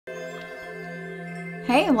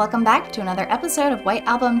Hey, and welcome back to another episode of White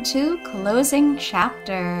Album 2 Closing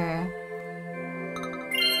Chapter.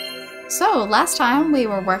 So, last time we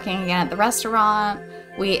were working again at the restaurant.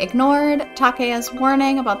 We ignored Takeya's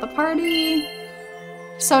warning about the party.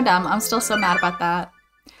 So dumb. I'm still so mad about that.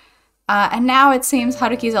 And now it seems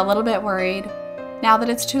Haruki's a little bit worried now that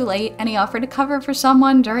it's too late and he offered to cover for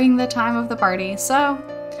someone during the time of the party. So,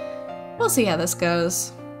 we'll see how this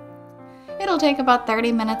goes. It'll take about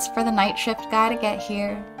 30 minutes for the night shift guy to get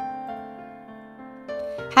here.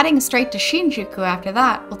 Heading straight to Shinjuku after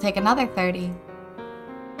that will take another 30.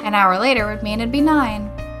 An hour later would mean it'd be 9.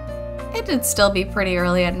 It'd still be pretty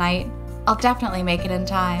early at night. I'll definitely make it in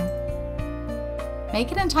time.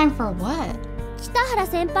 Make it in time for what?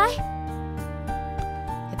 Kitahara-senpai?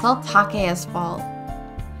 It's all Takeya's fault.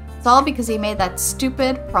 It's all because he made that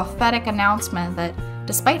stupid, prophetic announcement that,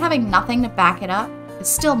 despite having nothing to back it up, is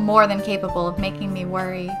still more than capable of making me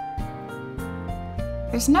worry.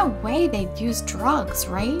 There's no way they'd use drugs,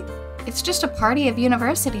 right? It's just a party of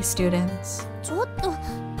university students.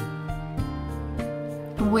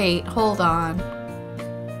 Wait, hold on.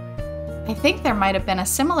 I think there might have been a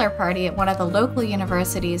similar party at one of the local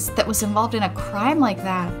universities that was involved in a crime like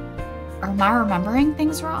that. Or am I remembering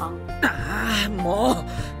things wrong?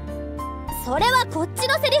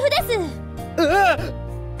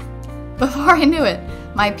 Before I knew it,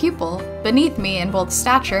 my pupil, beneath me in both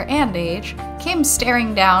stature and age, came staring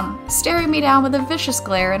me down with a vicious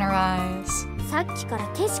glare in her eyes.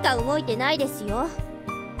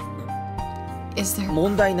 Is there...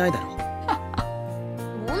 問題ないだろ。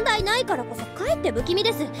問題ないからこそかえって不気味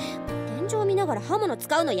です。天井見ながら刃物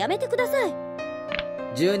使うのやめてください。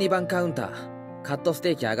12番カウンター、カットス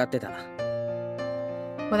テーキ上がってた。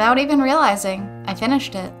Without even realizing, I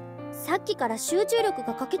finished it. さっきから集中力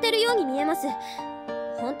が欠けてるように見えます。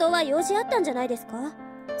本当は用事あったんじゃないですか？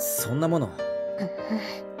そんなもの。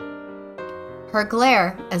Her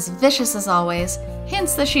glare, as vicious as always,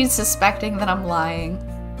 hints that she's suspecting that I'm lying.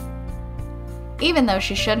 Even though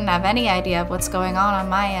she shouldn't have any idea of what's going on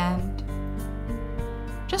my end.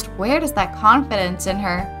 Just where does that confidence in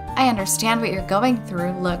her, I understand what you're going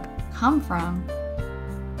through, look, come from?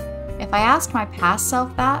 If I asked my past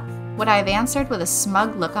self that, would I have answered with a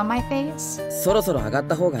smug look on my face? そろそろ上がっ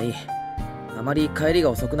た方がいい。あまり帰りが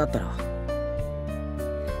遅くなったら。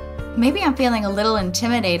Maybe I'm feeling a little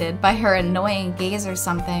intimidated by her annoying gaze or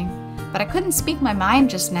something, but I couldn't speak my mind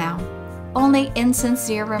just now. Only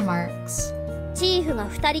insincere remarks. チーフが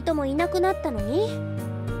2人ともいなくなったのに、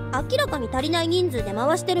明らかに足りない人数で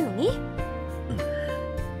回してるのに。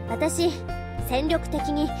私、戦力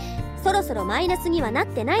的にそろそろマイナスにはなっ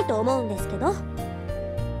てないと思うんですけど。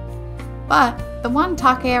But the one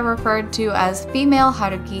Takeya referred to as female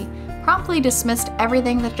Haruki promptly dismissed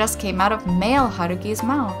everything that just came out of male Haruki's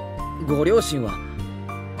mouth. ご両親は？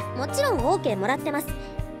もちろん OK もらってます。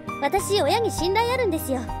私、親に信頼あるんです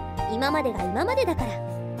よ。今までが今までだから。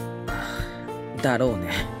だろうね。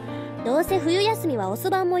どうせ冬休みは遅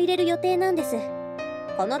番も入れる予定なんです。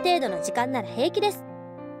この程度の時間なら平気です。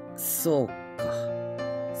そうか。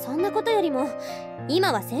そんなことよりも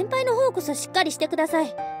今は先輩の方こそしっかりしてくださ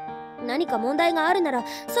い。何か問題があるなら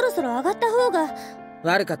そろそろ上がった方が。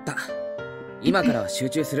悪かった。今からは集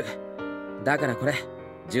中する。だからこれ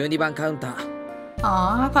12番カウンター。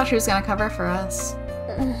Aw, I thought she was gonna cover for us.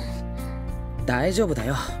 大丈夫だ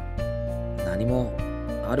よ。何も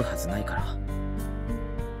あるはずないから。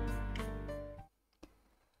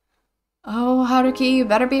Oh, Haruki, you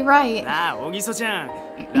better be right. ああ、小木曽ちゃん、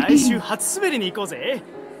来週初滑りに行こうぜ。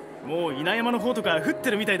もう稲山の方とか降って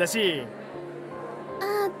るみたいだし。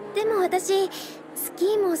でも私、ス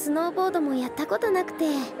キーもスノーボードもやったことなくて。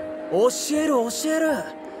教える。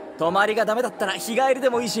泊まりがダメだったら日帰りで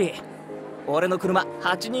もいいし。俺の車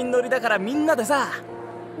8人乗りだからみんなでさ。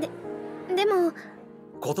でも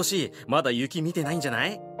今年まだ雪見てないんじゃな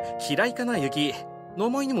い？嫌いかな雪。名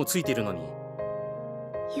前にもついてるのに。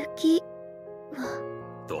雪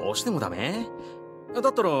はどうしてもダメ？だ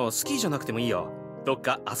ったらスキーじゃなくてもいいよ。どっ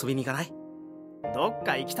か遊びに行かない？どっ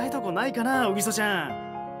か行きたいとこないかな、小木曽ちゃ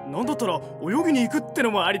ん。なんだったら泳ぎに行くっての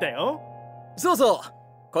もありだよ。そうそう。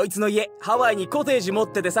こいつの家ハワイにコテージ持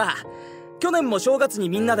っててさ。去年も正月に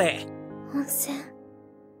みんなで。温泉。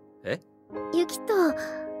え？雪と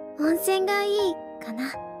温泉がいいか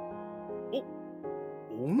な。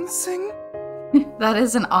温泉？That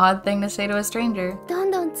is an odd thing to say to a stranger. どん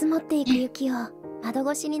どん積もっていく雪を窓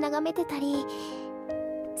越しに眺めてたり、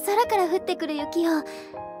空から降ってくる雪を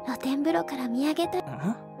露天風呂から見上げたり。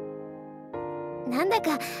なんだ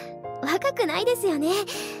か若くないですよね。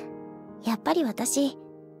やっぱり私、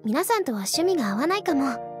皆さんとは趣味が合わないかも。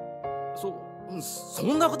そ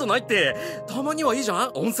んなことないって。たまにはいいじゃ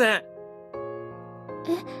ん、温泉。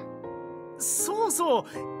そうそ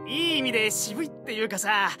う、いい意味で渋いっていうか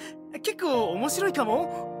さ、結構面白いか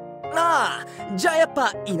も。なあ、じゃあやっ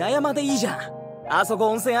ぱ稲山でいいじゃん。あそこ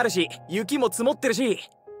温泉あるし、雪も積もってるし。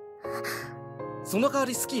その代わ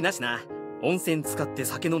りスキーなしな。温泉使って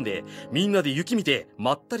酒飲んで、みんなで雪見て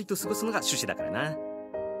まったりと過ごすのが趣旨だからな。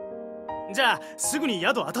じゃあすぐに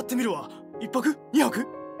宿当たってみるわ。1泊2泊。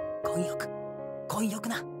混浴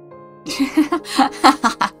な。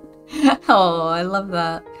Oh, I love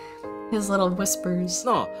that. His little whispers.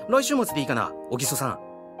 なあ、来週末でいいかな、小木曽さん。は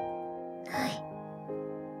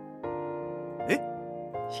い。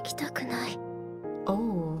行きたくない。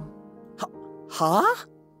Oh. はあ？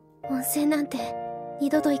温泉なんて二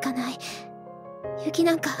度と行かない。雪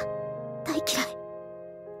なんか大嫌い。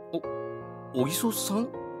小木曽さん？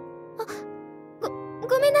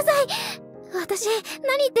ごめんなさい。私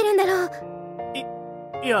何言ってるんだろう。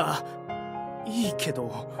いや、いいけど。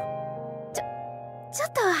ちょ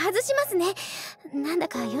っと外しますね。なんだ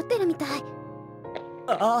か酔ってるみたい。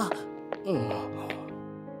ああ。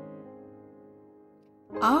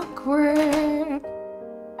Awkward.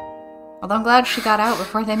 Although I'm glad she got out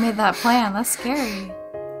before they made that plan. That's scary.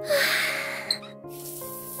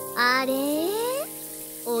 あれ？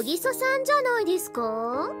小木曽さんじゃないです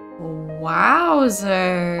か？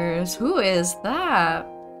 Wowzers. Who is that?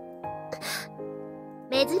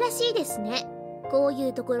 珍しいですね。こうい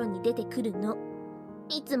うところに出てくるの。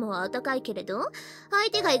いつもは温かいけれど、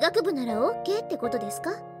相手が医学部なら OK ってことです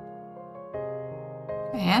か？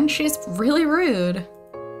 And she's really rude.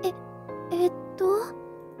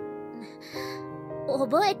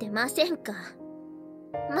 覚えてませんか？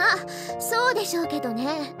まあ、そうでしょうけど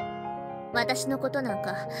ね。私のことなん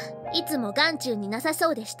か、いつも眼中になさ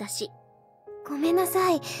そうでしたし。ごめんな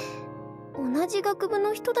さい。同じ学部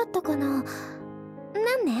の人だったかな？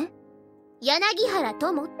何年？柳原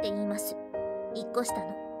友って言います。1個下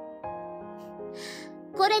の。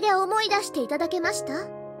これで思い出していただけました？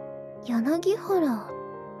柳原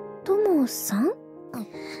友さん？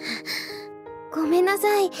ごめんな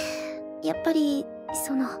さい。やっぱり、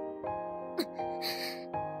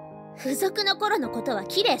付属の頃のことは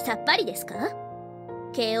綺麗さっぱりですか？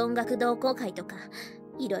軽音楽同好会とか、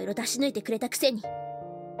いろいろ出し抜いてくれたくせに。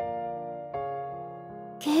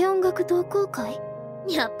軽音楽同好会？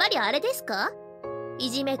やっぱりあれですか？い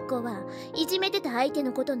じめっ子はいじめてた相手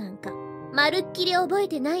のことなんかまるっきり覚え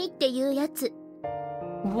てないっていうやつ。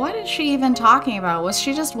 What is she even talking about? Was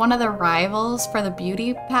she just one of the rivals for the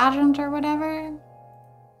beauty pageant or whatever?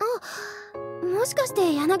 もしかし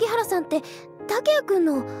て柳原さんって竹谷くん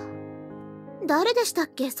の誰でしたっ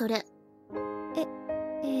けそれ？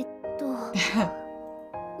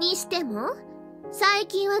にしても最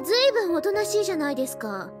近はずいぶんおとなしいじゃないです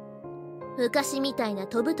か。昔みたいな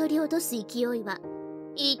飛ぶ鳥を落とす勢いは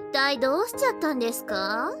一体どうしちゃったんです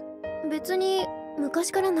か？別に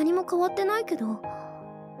昔から何も変わってないけど。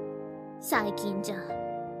最近じゃ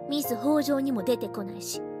ミス北条にも出てこない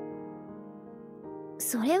し。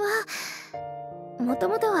それはもと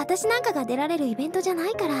もと私なんかが出られるイベントじゃな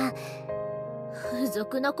いから。付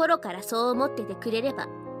属の頃からそう思っててくれれば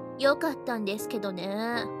よかったんですけど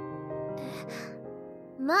ね。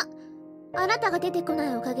ま、あなたが出てこな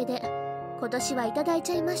いおかげで今年はいただい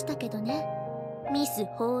ちゃいましたけどね。ミス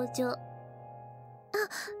北条。あ、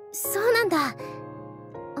そうなんだ。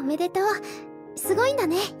おめでとう。すごいんだ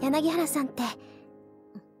ね、柳原さんって。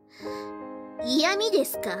嫌味で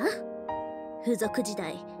すか？付属時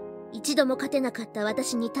代一度も勝てなかった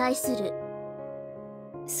私に対する。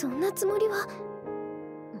そんなつもりは。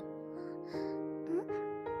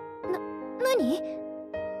何？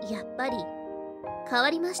やっぱり変わ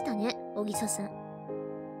りましたね、小木曽さん。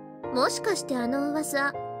もしかしてあの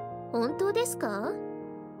噂本当ですか？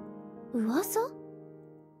噂？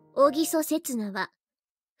小木曽刹那は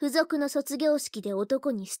付属の卒業式で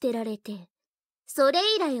男に捨てられて、それ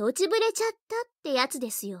以来落ちぶれちゃったってやつ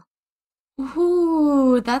ですよ。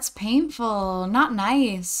Ooh, that's painful. Not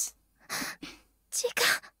nice.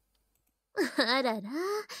 あらら、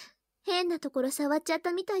変なところ触っちゃっ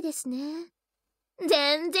たみたいですね。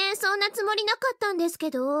全然そんなつもりなかったんですけ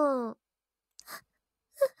ど。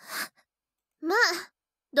まあ、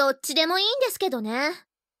どっちでもいいんですけどね。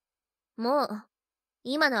もう、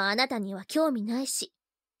今のあなたには興味ないし。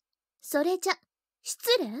それじゃ、失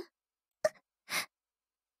礼？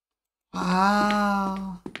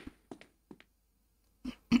 Wow.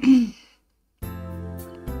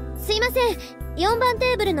 すいません、4番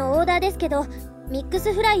テーブルのオーダーですけど、ミック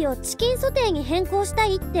スフライをチキンソテーに変更した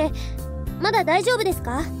いって、まだ大丈夫です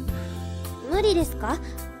か？無理ですか？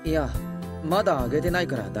いや、まだ揚げてない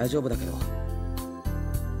から大丈夫だけど。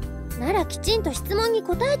ならきちんと質問に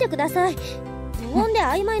答えてください。無言で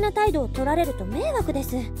曖昧な態度を取られると迷惑で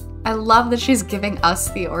す。I love that she's giving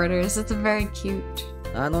us the orders. It's very cute.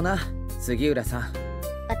 あのな、杉浦さん。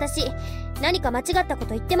私、何か間違ったこ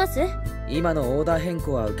と言ってます？今のオーダー変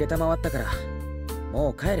更は承ったから、も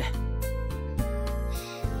う帰れ。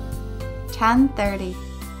10:30.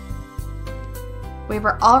 We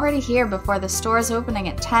were already here before the store's opening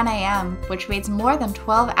at 10 a.m., which means more than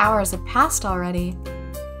 12 hours have passed already.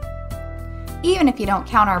 Even if you don't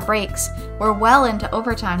count our breaks, we're well into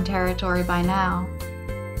overtime territory by now.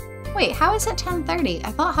 Wait, how is it 10:30?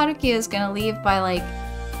 I thought Haruki was gonna leave by like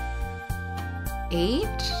 8?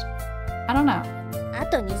 I don't know. あ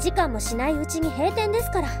と2時間もしないうちに閉店で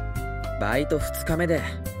すから。バイト2日目で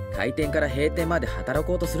開店から閉店まで働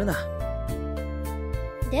こうとするな。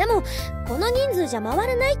でもこの人数じゃ回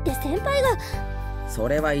らないって先輩が。そ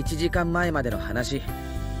れは1時間前までの話。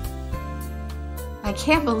I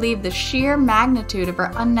can't believe the sheer magnitude of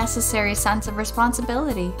her unnecessary sense of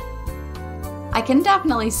responsibility. I can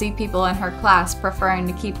definitely see people in her class preferring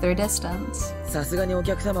to keep their distance. さすがにお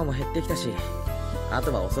客様も減ってきたし、あ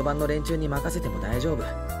とは遅番の連中に任せても大丈夫。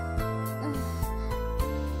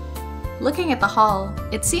Looking at the hall,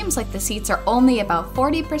 it seems like the seats are only about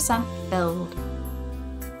 40% filled.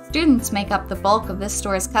 Students make up the bulk of this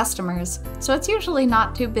store's customers, so it's usually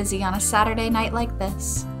not too busy on a Saturday night like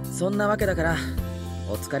this. そんなわけだから、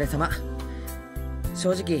お疲れ様。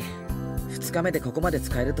正直、2日目でここまで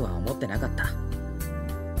使えるとは思ってなかった。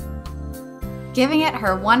Giving it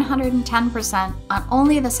her 110% on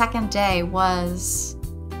only the second day was...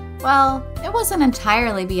 well, it wasn't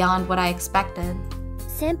entirely beyond what I expected.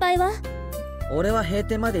 先輩は？俺は閉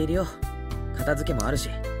店までいるよ。片付けもあるし。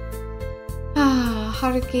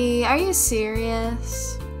Haruki, are you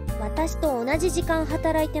serious? 私と同じ時間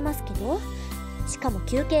働いてますけど、しかも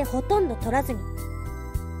休憩ほとんど取らずに。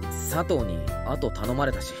佐藤に後頼ま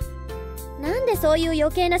れたし。なんでそういう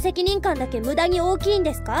余計な責任感だけ無駄に大きいん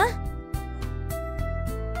ですか？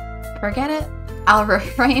 Forget it. I'll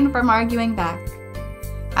refrain from arguing back.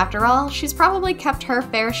 After all, she's probably kept her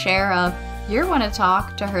fair share of "you're one to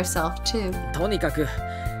talk" to herself too. とにかく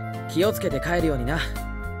気をつけて帰るようにな。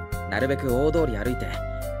なるべく大通り歩いて。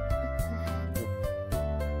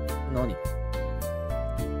何？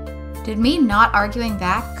 Did me not arguing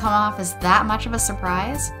back come off as that much of a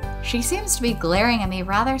surprise? She seems to be glaring at me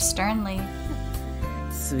rather sternly.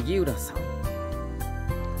 杉浦さん。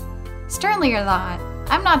 Sternly or not,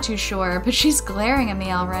 I'm not too sure, but she's glaring at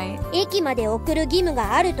me all right. 駅まで送る義務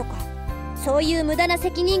があるとか、そういう無駄な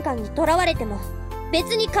責任感にとらわれても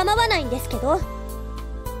別に構わないんですけど。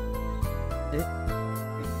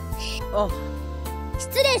あ、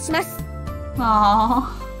失礼します。Aww.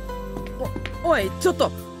 おい、ちょっ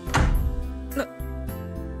と。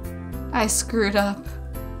I screwed up.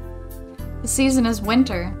 The season is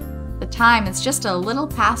winter. The time is just a little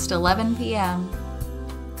past 11 p.m.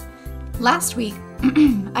 Last week,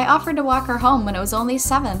 I offered to walk her home when it was only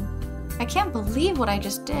 7. I can't believe what I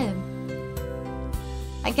just did.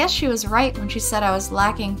 I guess she was right when she said I was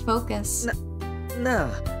lacking focus. なあ。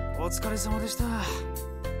お疲れ様でした。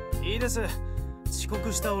いいです。遅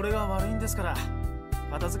刻した俺が悪いんですから。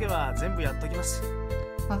片付けは全部やっときます。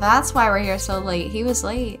Well, that's why we're here so late. He was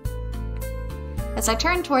late. As I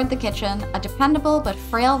turn toward the kitchen, a dependable but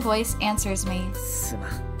frail voice answers me. すまん。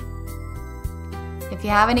 If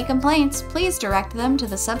you have any complaints, please direct them to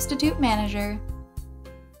the substitute manager.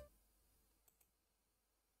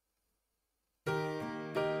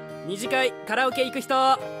 二次会カラオケ行く人。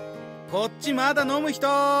こっちまだ飲む人。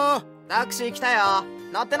タクシー来たよ。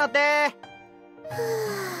乗って乗って。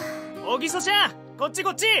おぎそちゃん、こっちこ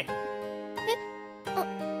っち。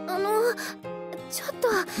ちょっと。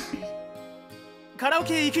カラオ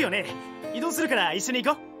ケ行くよね。移動するから一緒に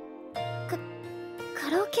行こう。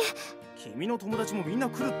カラオケ？君の友達もみんな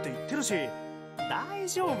来るって言ってるし、大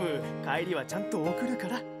丈夫。帰りはちゃんと送るか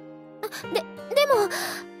ら。でも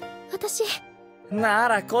私。な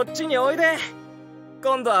らこっちにおいで。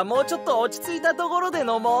今度はもうちょっと落ち着いたところで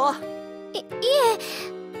飲もう。いえ、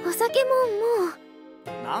お酒もも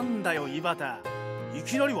う。なんだよ井端、い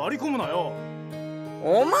きなり割り込むなよ。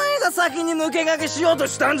お前が先に抜け駆けしようと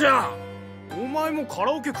したんじゃん。お前もカ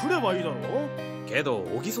ラオケ来ればいいだろ。けど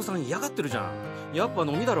小木曽さん嫌がってるじゃん。やっぱ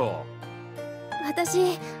飲みだろ。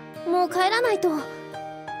私もう帰らないと。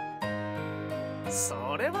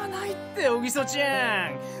それはないって小木曽ちゃ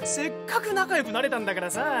ん。せっかく仲良くなれたんだから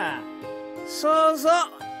さ。そうそ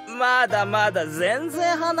う、まだまだ全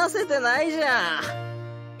然話せてないじゃん。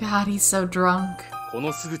 God, he's so drunk. こ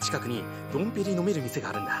のすぐ近くにドンペリ飲める店が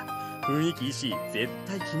あるんだ。雰囲気いいし絶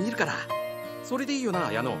対気に入るから。それでいいよ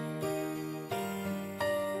な、矢野。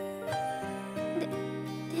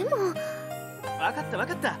わかったわ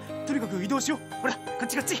かった。とにかく移動しよう。ほら、こっ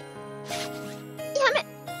ちこっち。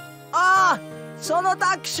ああ、その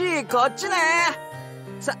タクシーこっちね。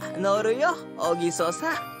さ、乗るよ、おぎそ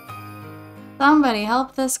さん。 Somebody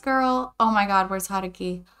help this girl. Oh my god, where's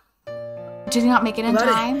Haruki? Did he not make it in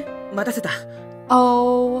time? 待たせた。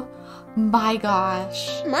 Oh my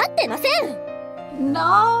gosh. 待ってません。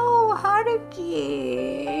 No,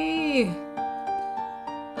 Haruki.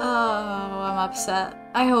 Oh, I'm upset.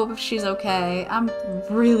 I hope she's okay. I'm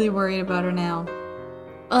really worried about her now.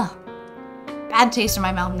 Ugh. Bad taste in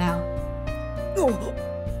my mouth now.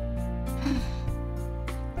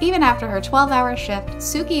 Even after her 12-hour shift,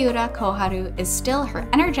 Sugiura Koharu is still her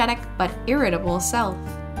energetic but irritable self.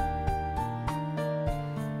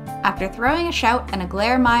 After throwing a shout and a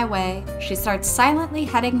glare my way, she starts silently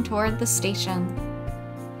heading toward the station.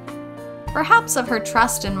 Perhaps of her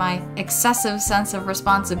trust in my excessive sense of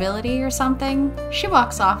responsibility or something, she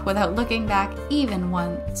walks off without looking back even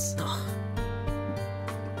once.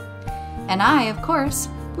 And I, of course,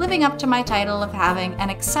 living up to my title of having an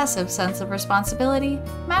excessive sense of responsibility,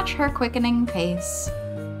 match her quickening pace.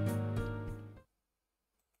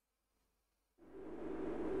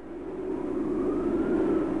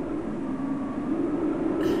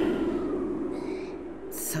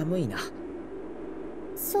 Samuina.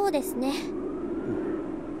 そうですね。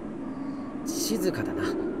静かだな。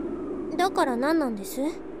だから何なんです？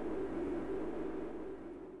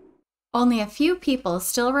 Only a few people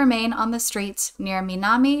still remain on the streets near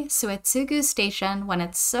Minami Suetsugu Station when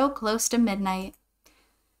it's so close to midnight.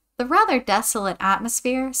 The rather desolate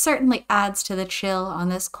atmosphere certainly adds to the chill on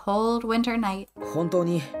this cold winter night. 本当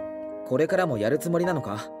にこれからもやるつもりなの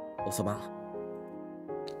か、おそばん。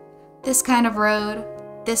This kind of road,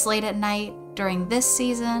 this late at night, during this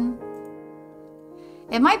season.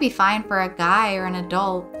 It might be fine for a guy or an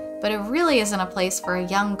adult, but it really isn't a place for a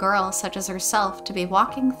young girl such as herself to be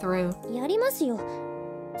walking through. やりますよ。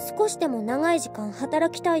少しでも長い時間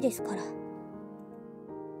働きたいですから。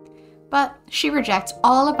But she rejects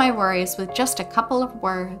all of my worries with just a couple of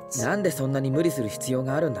words. なんでそんなに無理する必要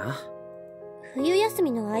があるんだ？冬休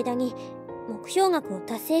みの間に目標額を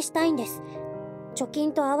達成したいんです。貯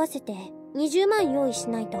金と合わせて20万用意し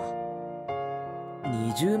ないと。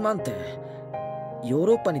20万ってヨー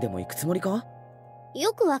ロッパにでも行くつもりか？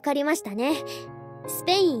よくわかりましたね。ス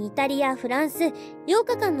ペイン、イタリア、フランス、8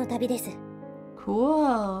日間の旅です。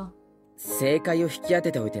Cool. 正解を引き当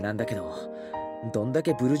てておいてなんだけど、どんだ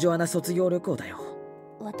けブルジョアな卒業旅行だよ。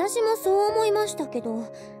私もそう思いましたけど、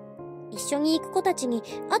一緒に行く子たちに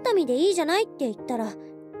熱海でいいじゃないって言ったら、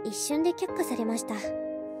一瞬で却下されました。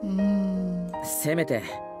せめて、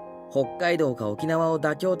北海道か沖縄を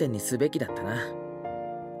妥協点にすべきだったな。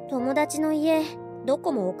友達の家、ど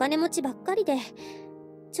こもお金持ちばっかりで、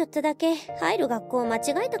ちょっとだけ入る学校を間違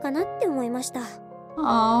えたかなって思いました。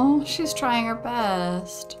Oh, she's trying her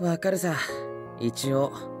best. わかるさ。一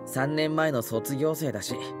応、3年前の卒業生だ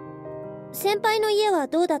し。先輩の家は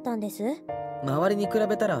どうだったんです？周りに比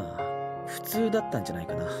べたら、普通だったんじゃない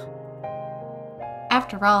かな。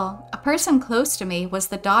After all, a person close to me was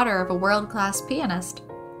the daughter of a world-class pianist,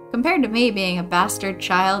 compared to me being a bastard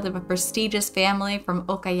child of a prestigious family from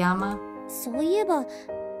Okayama. そういえば、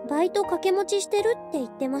バイト掛け持ちしてるって言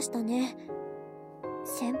ってましたね。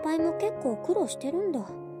先輩も結構苦労してるんだ。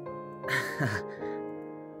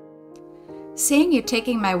Seeing you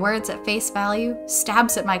taking my words at face value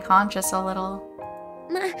stabs at my conscience a little.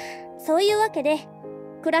 まあ、そういうわけで、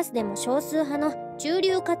クラスでも少数派の中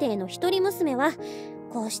流家庭の一人娘は、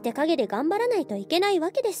こうして陰で頑張らないといけない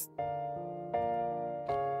わけです。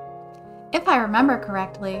If I remember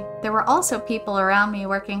correctly, there were also people around me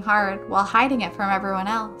working hard while hiding it from everyone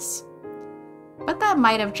else. But that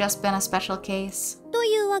might have just been a special case. と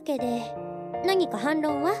いうわけで、何か反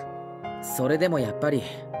論は？それでもやっぱり、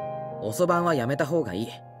遅番はやめた方がいい。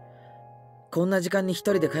こんな時間に一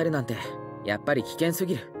人で帰るなんて、やっぱり危険す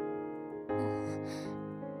ぎる。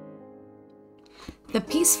The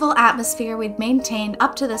peaceful atmosphere we'd maintained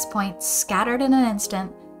up to this point scattered in an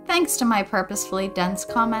instant, thanks to my purposefully dense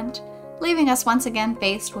comment, leaving us once again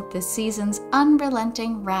faced with this season's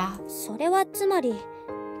unrelenting wrath. それはつまり、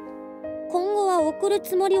今後は送る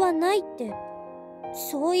つもりはないって、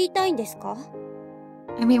そう言いたいんですか？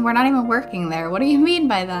 I mean, we're not even working there. What do you mean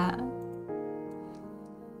by that?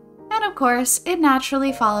 And of course, it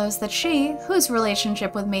naturally follows that she, whose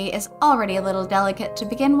relationship with me is already a little delicate to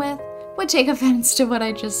begin with, would take offense to what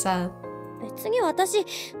I just said. 別に私、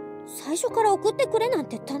最初から送ってくれなん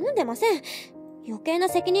て頼んでません。余計な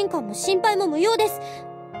責任感も心配も無用です。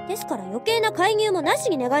ですから余計な介入もなし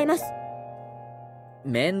に願います。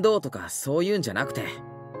面倒とかそういうんじゃなくて、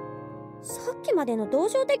さっきまでの同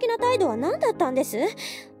情的な態度は何だったんです？ど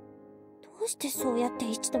うしてそうやって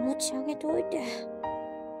一度持ち上げておいて。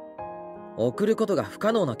送ることが不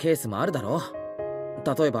可能なケースもあるだろ。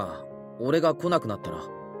例えば俺が来なくなったら。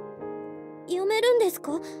辞めるんです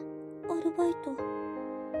か？アルバイト。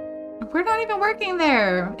We're not even working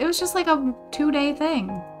there. It was just like a 2-day thing.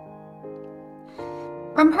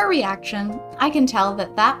 From her reaction, I can tell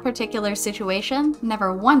that that particular situation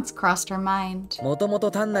never once crossed her mind. もとも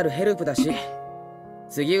と単なるヘルプだし、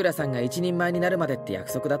杉浦さんが一人前になるまでって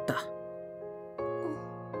約束だった。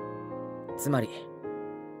つまり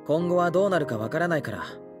今後はどうなるかわからないから、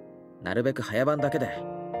なるべく早番だけで。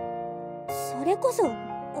それこそ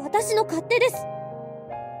私の勝手です。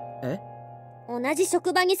え？同じ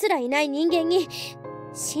職場にすらいない人間に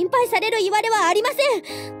心配される言われはありませ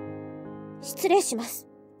ん。失礼します。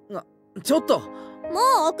ちょっと。もう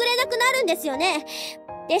遅れなくなるんですよね。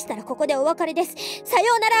でしたらここでお別れです。さ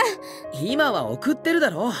ようなら。今は送ってるだ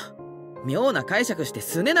ろ。妙な解釈して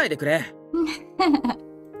すねないでくれ。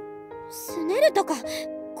すねるとか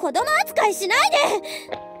子供扱いしないで。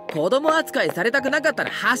子供扱いされたくなかった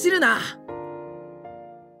ら走るな。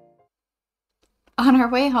On our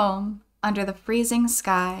way home, under the freezing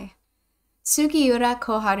sky, Sugiura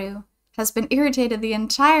Koharu has been irritated the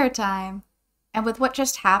entire time, and with what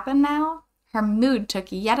just happened now, her mood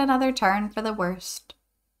took yet another turn for the worst.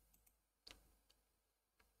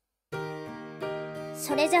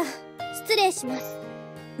 それじゃ失礼します。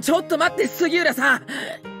ちょっと待って杉浦さん。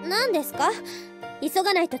何ですか？急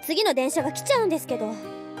がないと次の電車が来ちゃうんですけど。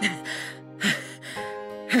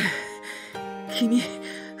君、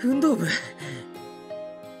運動部。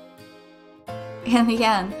In the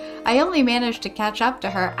end, I only managed to catch up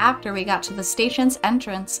to her after we got to the station's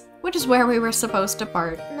entrance, which is where we were supposed to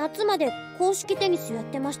part. 夏まで公式テニスやっ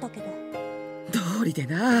てましたけど。通りで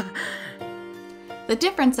な。The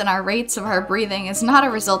difference in our rates of our breathing is not a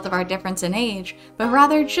result of our difference in age, but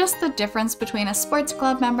rather just the difference between a sports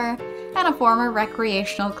club member and a former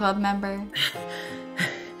recreational club member.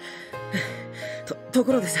 と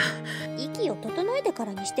ころでさ。息を整えてか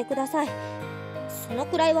らにしてください。その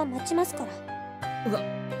くらいは待ちますから。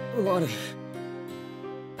悪い。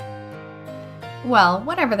Well,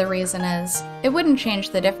 whatever the reason is, it wouldn't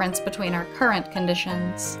change the difference between our current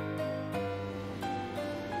conditions.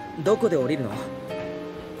 どこで降りるの？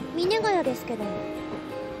峰ヶ谷ですけど。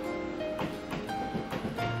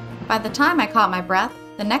By the time I caught my breath,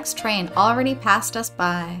 the next train already passed us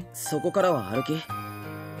by. そこからは歩き？え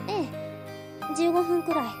え、15分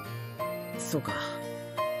くらい。そうか。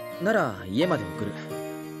なら家まで送る。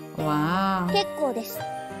Wow. 結構です。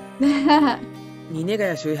峰ヶ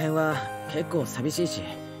谷周辺は結構寂しいし。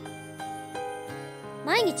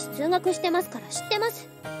毎日通学してますから知ってます。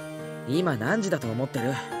今何時だと思って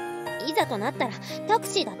る？いざとなったらタク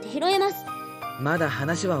シーだって拾えます。まだ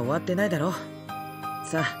話は終わってないだろ。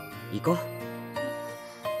さあ行こう。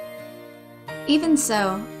Even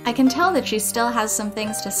so, I can tell that she still has some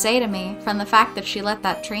things to say to me from the fact that she let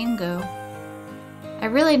that train go. I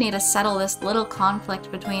really need to settle this little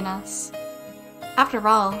conflict between us. After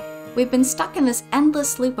all, we've been stuck in this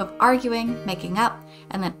endless loop of arguing, making up,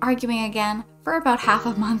 and then arguing again for about half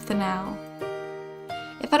a month now.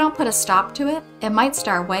 If I don't put a stop to it, it might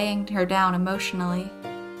start weighing her down emotionally.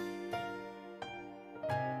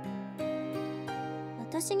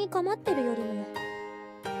 私に構ってるよりも、も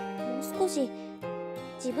う少し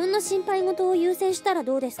自分の心配事を優先したら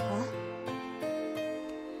どうですか？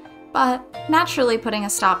 But naturally putting a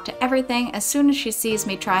stop to everything as soon as she sees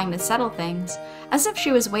me trying to settle things, as if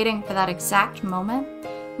she was waiting for that exact moment,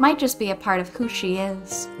 might just be a part of who she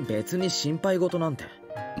is. 別に心配事なんて。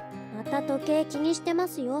また時計気にしてま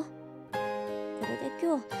すよ。これで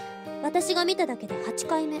今日私が見ただけで8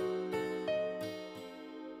回目。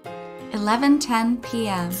11:10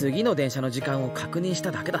 p.m. 次の電車の時間を確認し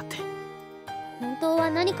ただけだって。本当は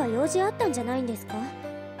何か用事あったんじゃないんですか？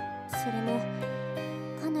それも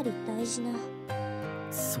かなり大事な。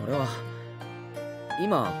それは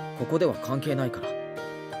今ここでは関係ないから。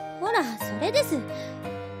ほらそれです。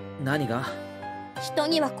何が？人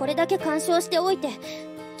にはこれだけ干渉しておいて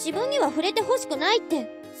自分には触れてほしくないっ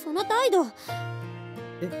てその態度。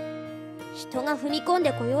人が踏み込ん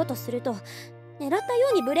でこようとすると狙ったよ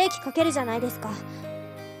うにブレーキかけるじゃないですか。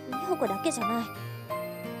美穂子だけじゃない、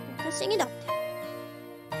私にだって。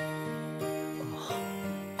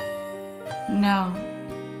No,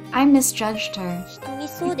 I misjudged her. 人に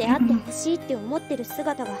そうであってほしいって思ってる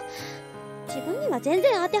姿が自分には全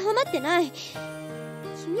然当てはまってない。気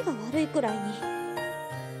味が悪いくらいに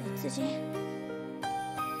別人。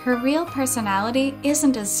 Her real personality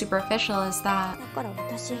isn't as superficial as that. だから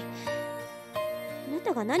私あな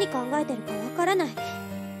たが何考えてるかわからない。理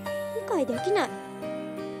解できない。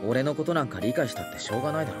俺のことなんか理解したってしょう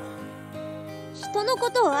がないだろ。人のこ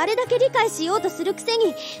とをあれだけ理解しようとするくせ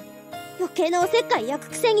に、余計なおせっかい焼く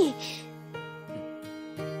くせに。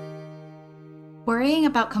Worrying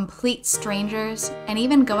about complete strangers, and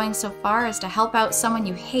even going so far as to help out someone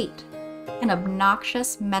you hate. An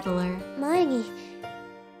obnoxious meddler. 前に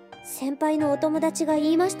先輩のお友達が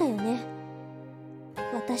言いましたよね。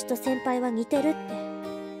私と先輩は似てるって。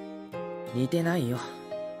似てないよ。だ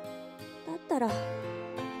ったら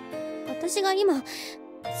私が今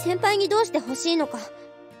先輩にどうしてほしいのか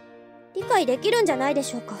理解できるんじゃないで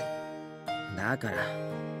しょうか。だから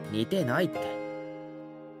似てないって。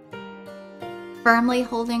Firmly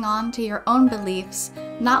holding on to your own beliefs,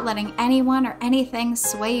 not letting anyone or anything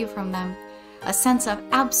sway you from them. A sense of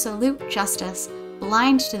absolute justice,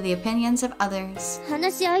 blind to the opinions of others.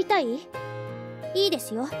 話し合いたい？いいで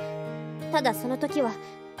すよ。ただその時は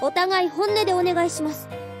お互い本音でお願いします。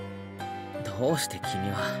どうして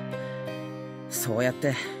君はそうやっ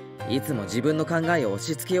ていつも自分の考えを押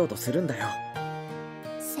し付けようとするんだよ。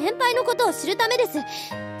先輩のことを知るためです。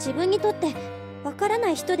自分にとってわからな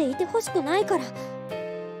い人でいてほしくないから。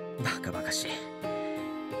バカバカしい。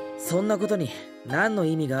そんなことに何の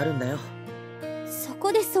意味があるんだよ。そ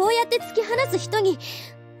こでそうやって突き放す人に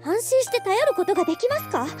安心して頼ることができます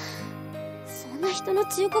か？そんな人の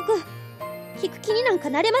忠告聞く気になんか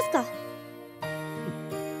なれますか？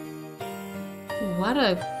 What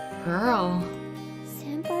a girl.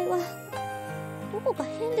 先輩はどこか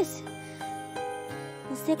変です。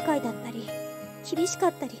おせっかいだったり厳しか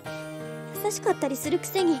ったり優しかったりするく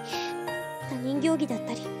せに他人行儀だっ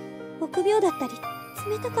たり臆病だったり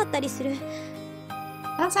冷たかったりする。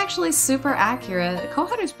That's actually super accurate.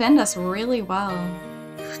 Koharu's pinned us really well.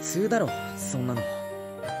 普通だろそんなの。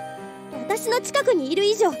私の近くにいる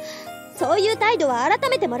以上そういう態度は改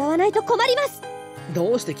めてもらわないと困ります。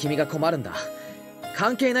どうして君が困るんだ。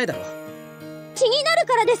関係ないだろ。気になる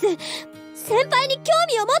からです。先輩に興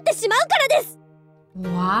味を持ってしまうからです。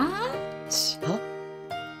 What?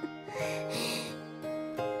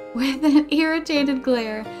 With an irritated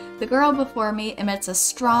glare, the girl before me emits a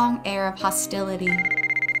strong air of hostility.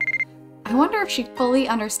 I wonder if she fully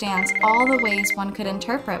understands all the ways one could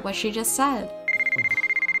interpret what she just said.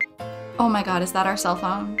 Oh my god, is that our cell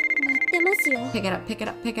phone? 鳴ってますよ。 Pick it up, pick it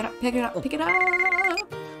up, pick it up, pick it up, pick it up!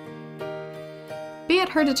 Be it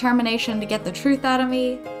her determination to get the truth out of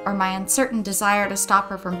me, or my uncertain desire to stop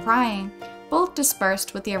her from crying, both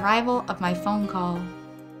dispersed with the arrival of my phone call.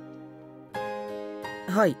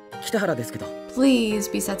 はい、北原ですけど。 Please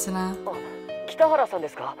be Setsuna. 北原さんで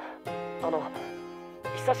すか？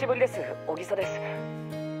久しぶりです。小木佐です。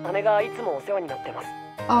姉がいつもお世話になってます。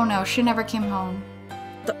 Oh no, she never came home.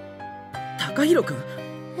 高弘くん。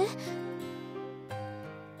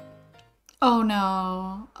Oh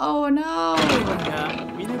no. Oh no.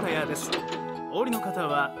 ミネガヤです。お降りの方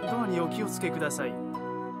はドアにお気をつけください。ド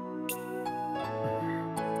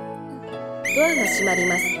アが閉まり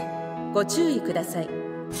ます。ご注意ください。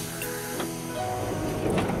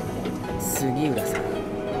杉浦さん。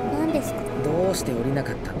何ですか？どうして降りな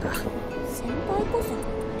かったんだ。先輩こそ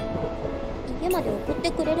家まで送って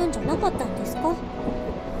くれるんじゃなかったんですか？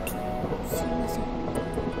すいません。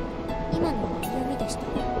今のは嫌味でした。い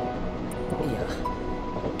や、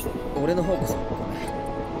俺の方こそご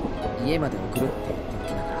めん。家まで送るって言ってお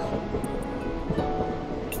きなが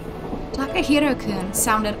ら。Takahiro-kun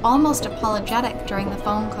sounded almost apologetic during the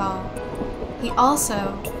phone call. He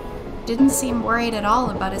also didn't seem worried at all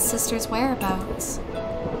about his sister's whereabouts.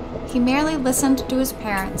 He merely listened to his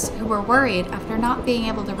parents, who were worried after not being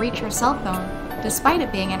able to reach her cell phone, despite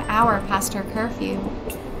it being an hour past her curfew,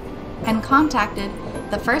 and contacted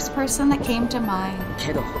the first person that came to mind.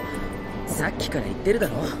 けど、さっきから言ってるだ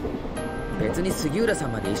ろ。別に杉浦さ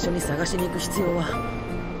んまで一緒に探しに行く必要は。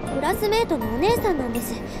クラスメートのお姉さんなんで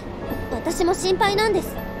す。私も心配なんで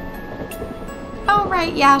す。Oh,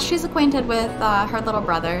 right, yeah, she's acquainted with her little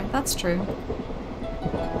brother. That's true.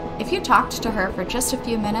 If you talked to her for just a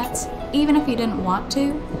few minutes, even if you didn't want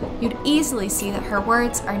to, you'd easily see that her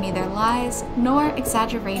words are neither lies nor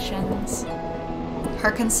exaggerations.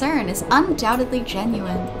 Her concern is undoubtedly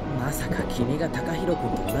genuine. まさか君が高弘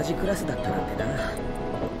君と同じクラスだったなんてな。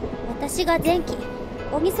私が前期、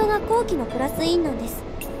おみそが後期のクラス委員なんです。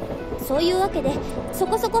そういうわけでそ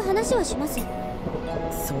こそこ話はします。そ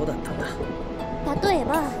うだったんだ。例え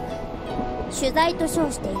ば取材と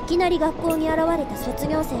称していきなり学校に現れた卒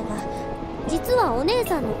業生が実はお姉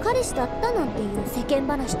さんの彼氏だったなんていう世間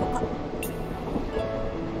話とか。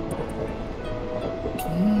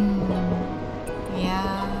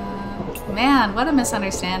Yeah. Man, what a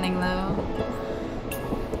misunderstanding though.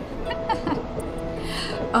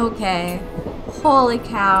 Okay. Holy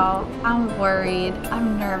cow. I'm worried.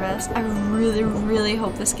 I'm nervous. I really, really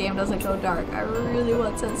hope this game doesn't go dark. I really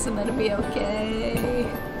want Setsuna to be okay.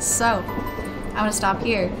 So, I'm gonna stop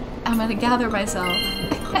here. I'm gonna gather myself.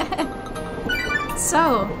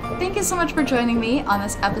 So, thank you so much for joining me on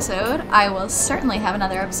this episode. I will certainly have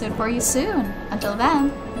another episode for you soon. Until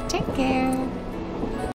then, take care.